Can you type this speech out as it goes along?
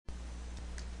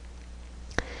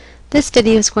This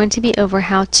video is going to be over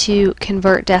how to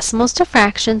convert decimals to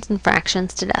fractions and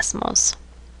fractions to decimals.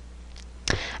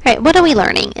 Alright, what are we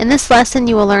learning? In this lesson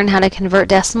you will learn how to convert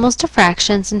decimals to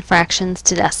fractions and fractions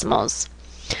to decimals.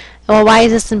 Well, why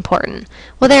is this important?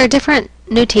 Well, there are different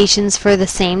notations for the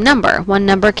same number. One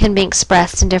number can be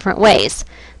expressed in different ways.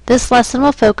 This lesson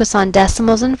will focus on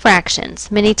decimals and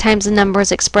fractions. Many times a number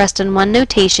is expressed in one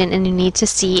notation and you need to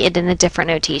see it in a different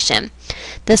notation.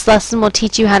 This lesson will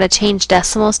teach you how to change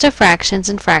decimals to fractions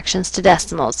and fractions to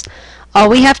decimals. All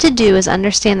we have to do is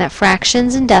understand that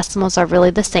fractions and decimals are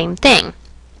really the same thing.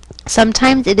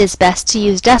 Sometimes it is best to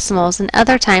use decimals and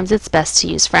other times it's best to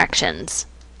use fractions.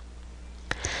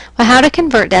 Well, how to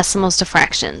convert decimals to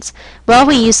fractions? Well,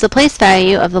 we use the place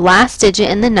value of the last digit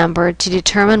in the number to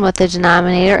determine what the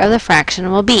denominator of the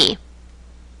fraction will be.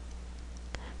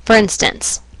 For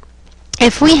instance,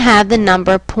 if we have the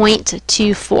number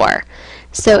 0.24,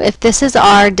 so if this is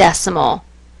our decimal,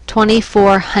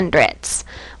 24 hundredths,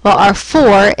 well, our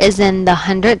 4 is in the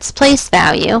hundredths place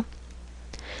value,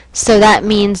 so that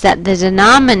means that the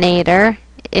denominator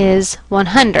is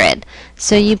 100.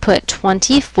 So you put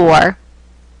 24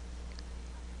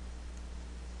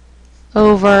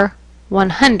 over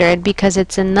 100 because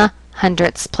it's in the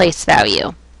hundredths place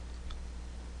value.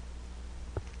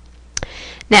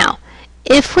 Now,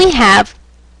 if we have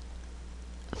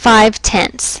 5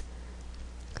 tenths,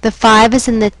 the 5 is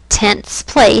in the tenths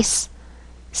place,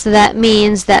 so that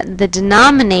means that the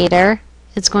denominator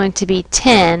is going to be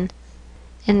 10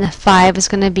 and the 5 is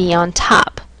going to be on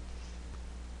top.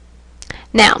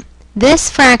 Now, this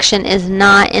fraction is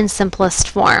not in simplest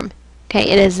form. Okay,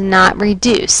 it is not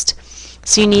reduced.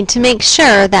 So you need to make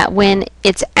sure that when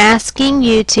it's asking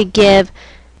you to give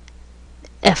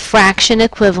a fraction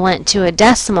equivalent to a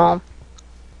decimal,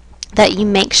 that you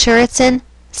make sure it's in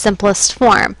simplest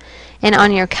form. And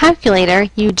on your calculator,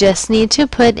 you just need to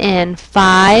put in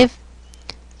 5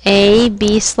 a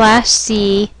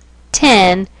b/c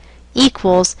 10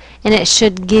 equals, and it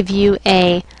should give you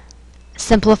a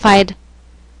simplified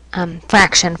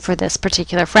fraction for this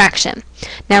particular fraction.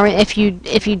 Now, if you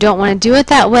don't want to do it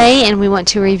that way and we want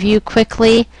to review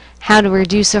quickly how to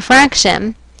reduce a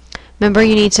fraction, remember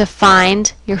you need to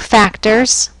find your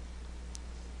factors.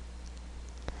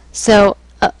 So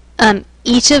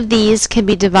each of these can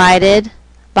be divided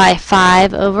by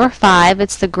 5 over 5.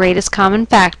 It's the greatest common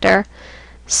factor.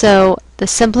 So the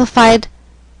simplified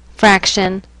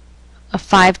fraction of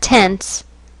 5 tenths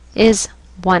is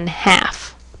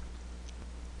 1/2.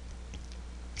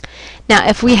 Now,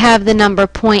 if we have the number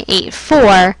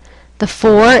 0.84, the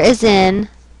 4 is in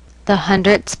the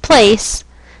hundredths place,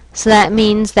 so that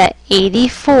means that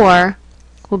 84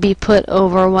 will be put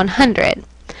over 100.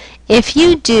 If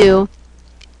you do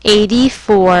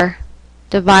 84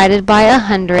 divided by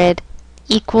 100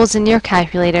 equals in your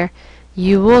calculator,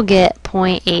 you will get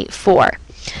 0.84.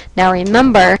 Now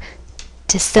remember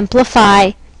to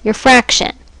simplify your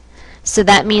fraction. So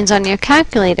that means on your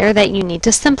calculator that you need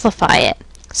to simplify it.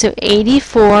 So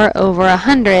 84 over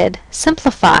 100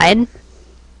 simplified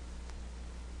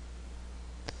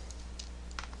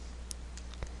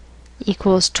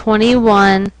equals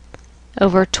 21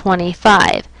 over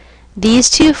 25. These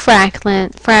two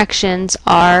fractions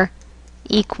are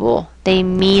equal. They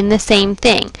mean the same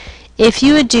thing. If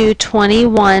you would do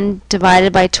 21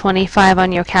 divided by 25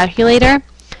 on your calculator,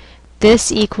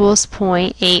 this equals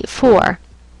 0.84.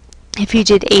 If you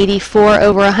did 84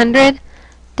 over 100,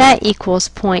 that equals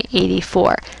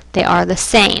 0.84. They are the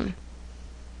same.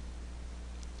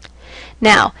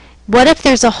 Now, what if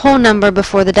there's a whole number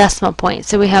before the decimal point?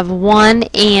 So we have 1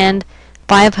 and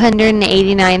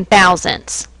 589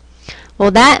 thousandths. Well,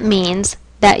 that means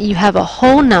that you have a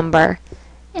whole number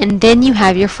and then you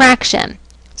have your fraction.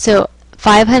 So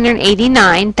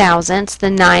 589 thousandths, the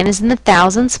 9 is in the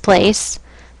thousandths place,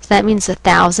 so that means the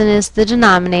 1,000 is the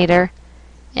denominator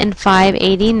and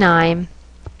 589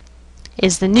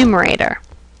 is the numerator.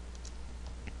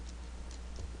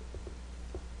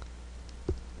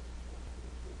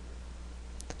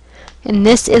 And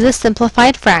this is a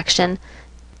simplified fraction,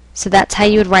 so that's how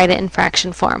you would write it in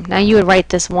fraction form. Now you would write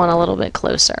this one a little bit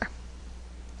closer.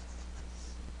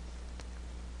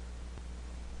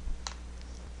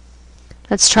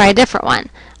 Let's try a different one.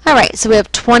 Alright, so we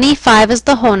have 25 as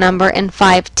the whole number and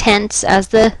 5 tenths as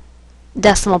the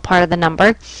decimal part of the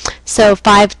number. So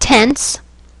 5 tenths,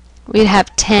 we'd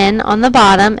have 10 on the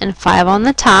bottom and 5 on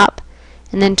the top,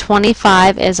 and then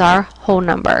 25 is our whole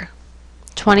number.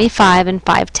 25 and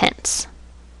 5 tenths.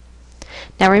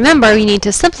 Now remember, you need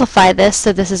to simplify this,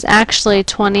 so this is actually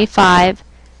 25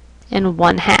 and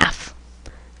 1/2.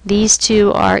 These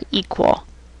two are equal.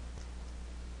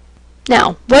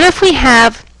 Now, what if we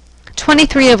have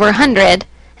 23 over 100,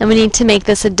 and we need to make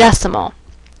this a decimal.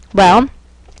 Well,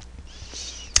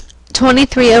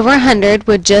 23 over 100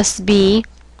 would just be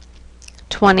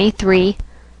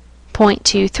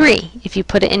 23.23. If you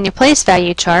put it in your place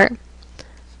value chart,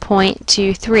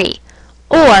 0.23.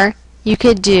 Or you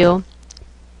could do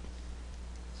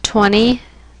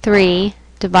 23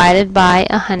 divided by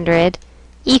 100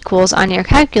 equals on your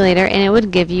calculator, and it would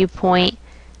give you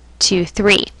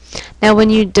 0.23. Now when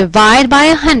you divide by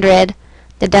 100,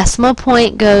 the decimal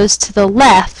point goes to the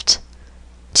left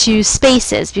 2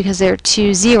 spaces because there are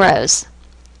 2 zeros.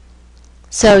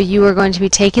 So you are going to be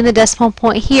taking the decimal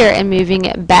point here and moving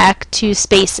it back 2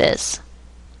 spaces.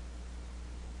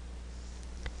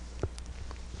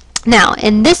 Now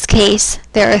in this case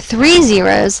there are 3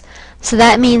 zeros, so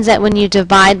that means that when you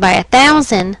divide by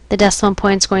 1,000, the decimal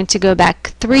point is going to go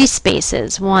back 3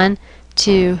 spaces. 1,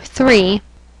 2, 3,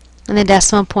 and the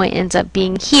decimal point ends up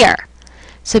being here.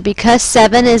 So because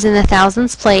 7 is in the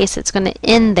thousands place, it's going to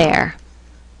end there.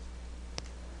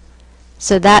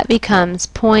 So that becomes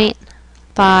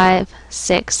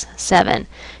 0.567.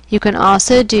 You can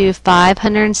also do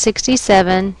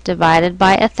 567 divided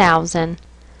by 1,000,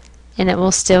 and it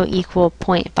will still equal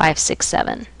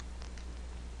 0.567.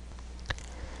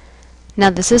 Now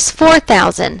this is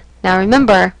 4,000. Now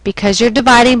remember, because you're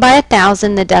dividing by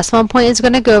 1,000, the decimal point is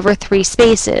going to go over 3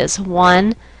 spaces.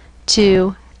 1,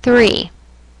 2, 3.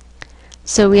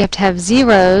 So we have to have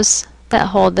zeros that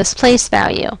hold this place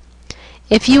value.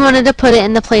 If you wanted to put it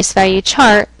in the place value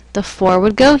chart, the 4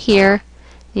 would go here.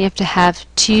 You have to have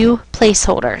 2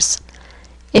 placeholders.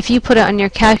 If you put it on your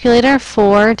calculator,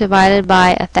 4 divided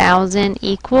by 1,000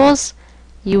 equals,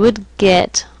 you would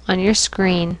get on your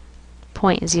screen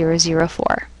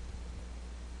 0.004.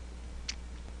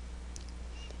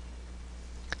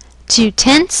 2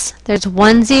 tenths, there's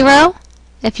 1 zero.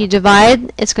 If you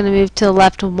divide, it's going to move to the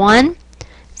left 1,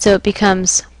 so it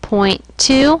becomes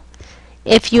 0.2.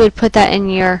 If you would put that in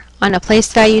on a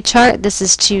place value chart, this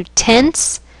is 2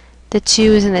 tenths. The 2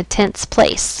 is in the tenths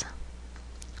place.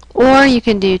 Or you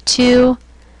can do 2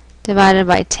 divided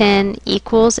by 10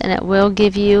 equals, and it will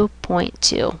give you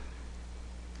 0.2.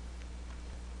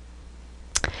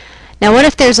 Now what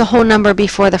if there's a whole number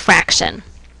before the fraction?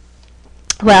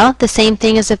 Well, the same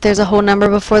thing as if there's a whole number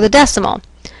before the decimal.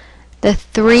 The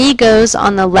 3 goes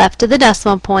on the left of the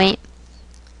decimal point,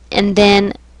 and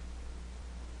then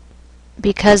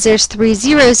because there's 3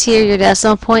 zeros here, your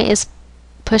decimal point is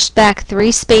pushed back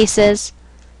 3 spaces,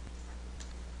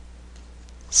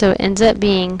 so it ends up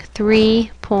being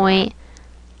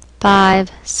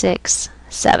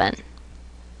 3.567.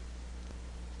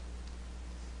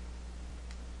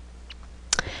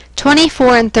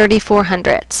 24 and 34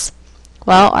 hundredths.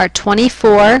 Well, our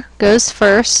 24 goes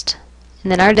first,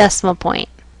 and then our decimal point.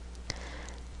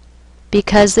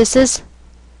 Because this is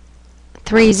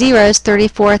 3 zeros,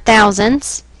 34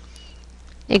 thousandths,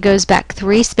 it goes back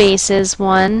 3 spaces,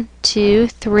 1, 2,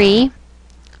 3,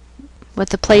 with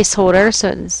the placeholder, so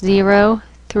it's 0,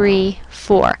 3,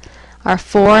 4. Our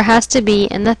 4 has to be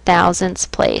in the thousandths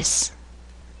place.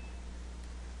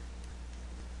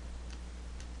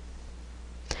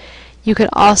 You could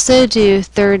also do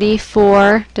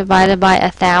 34 divided by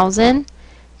 1,000,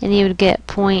 and you would get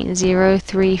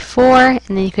 0.034,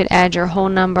 and then you could add your whole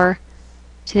number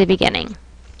to the beginning.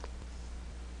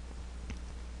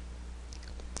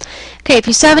 Okay, if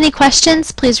you still have any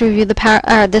questions, please review this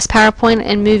PowerPoint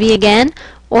and movie again,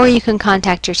 or you can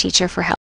contact your teacher for help.